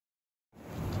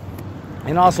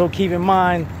And also keep in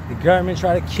mind, the government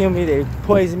tried to kill me. They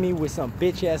poisoned me with some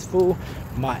bitch ass fool.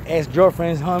 My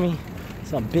ex-girlfriend's homie,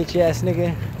 some bitch ass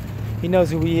nigga. He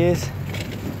knows who he is.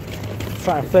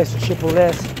 Trying to flex with triple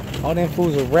S. All them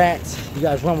fools are rats. You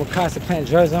guys run with constant plant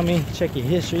drugs on me. Check your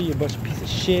history. You're a bunch of piece of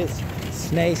shits.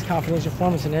 Snakes, confidential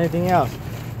informants, and everything else.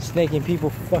 Snaking people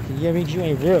fucking, you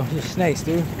ain't real. You're snakes,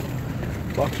 dude.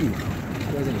 Fuck you. You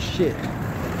guys ain't shit.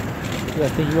 You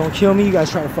guys think you're gonna kill me? You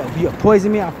guys trying to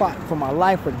poison me? I fought for my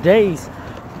life for days.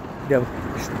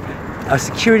 A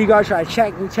security guard tried to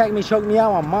check me, choke me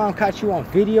out. My mom caught you on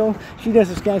video. She does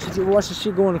some scam shit too. Watch this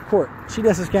shit going to court. She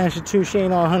does some scam shit too. She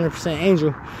ain't all 100%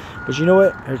 angel. But you know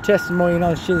what? Her testimony and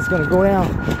all this shit is gonna go down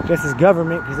against this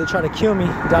government because they try to kill me.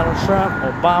 Donald Trump,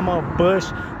 Obama, Bush,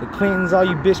 the Clintons, all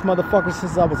you bitch motherfuckers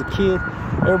since I was a kid.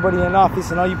 Everybody in office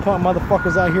and all you punk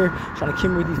motherfuckers out here trying to kill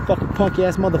me with these fucking punk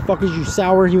ass motherfuckers. You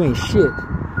sour, you ain't shit.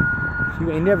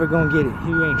 You ain't never gonna get it.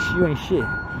 You ain't shit.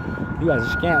 You guys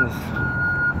are scandalous.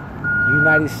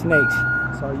 United Snakes.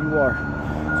 That's all you are.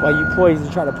 That's why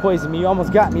you try to poison me. You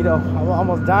almost got me though. I'm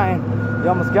almost dying. You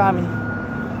almost got me.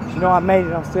 But you know I made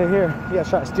it. I'm still here. You guys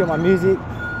try to steal my music,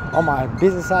 all my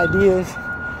business ideas,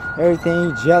 everything.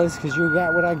 You jealous because you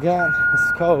got what I got.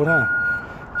 It's cold, huh?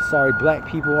 Sorry black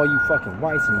people, all you fucking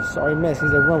whites, and you sorry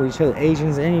Mexicans that run with each other,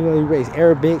 Asians, any other race,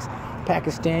 Arabics,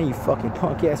 Pakistan, you fucking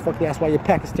punk ass, fuck that's why you're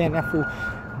Pakistan. That fool,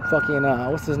 fucking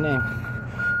what's his name?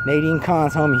 Nadine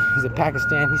Khan's homie. He's in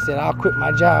Pakistan. He said, I'll quit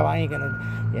my job. I ain't gonna.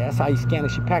 Yeah, that's how you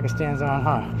scandalous your Pakistan's on,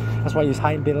 huh? That's why you're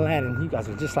hiding bin Laden. You guys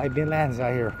are just like bin Laden's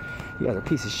out here. You guys are a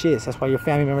piece of shit. That's why your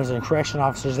family members are correction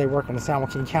officers. They work in the San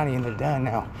Joaquin County and they're done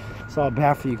now. It's all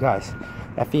bad for you guys.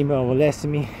 That female molested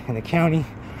me in the county.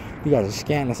 You guys are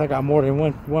scandalous. I got more than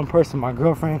one person, my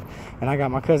girlfriend, and I got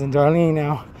my cousin Darlene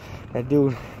now. That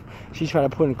dude, she tried to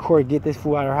put in court, get this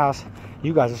fool out of her house.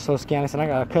 You guys are so scandalous. And I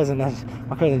got a cousin, that's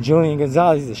my cousin Julian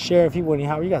Gonzalez. He's the sheriff. He wouldn't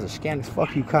have. You guys are scandalous.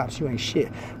 Fuck you cops. You ain't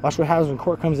shit. Watch what happens when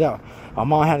court comes out. My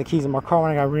mom had the keys in my car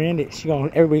when I got rear-ended.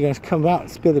 Everybody gonna come out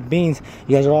and spill the beans.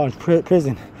 You guys are all in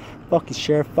prison. Fuck you,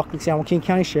 sheriff. Fuck the San Joaquin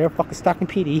County sheriff. Fuck the Stockton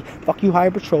PD. Fuck you,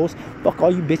 highway patrols. Fuck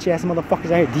all you bitch ass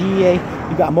motherfuckers out here. DEA.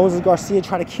 You got Moses Garcia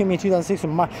try to kill me in 2006.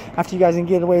 After you guys didn't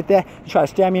get away with that, you try to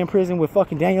stab me in prison with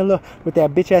fucking Daniel with that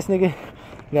bitch ass nigga.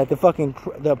 That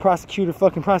the prosecutor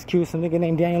prosecuted some nigga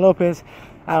named Daniel Lopez.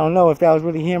 I don't know if that was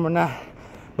really him or not,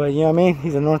 but you know what I mean.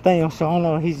 He's a norteño, so I don't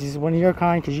know. He's just one of your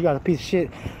kind because you got a piece of shit.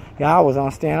 Yeah, I was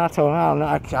on stand. I told him I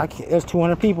don't know. There's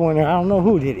 200 people in there. I don't know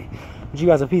who did it, but you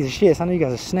guys are a piece of shit. So I know you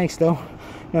guys are snakes though.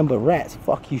 Nothing but rats.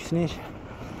 Fuck you, snitch.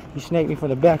 You snake me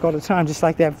from the back all the time, just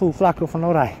like that fool Flaco from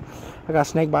Lodi. I got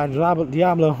snaked by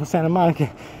Diablo in Santa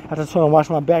Monica. After I told him watch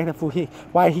my back, that fool hit.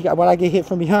 Why'd I get hit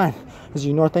from behind? Because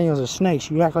you norteños are snakes.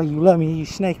 You act like you love me, you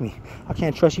snake me. I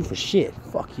can't trust you for shit.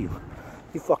 Fuck you.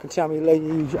 You fucking tell me you love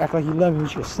you, you act like you love me, you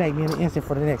should snake me in an instant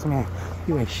for the next man.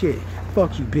 You ain't shit.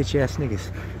 Fuck you bitch ass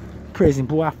niggas. Prison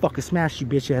boy, I fucking smashed you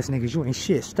bitch ass niggas. You ain't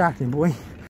shit. Stockton boy.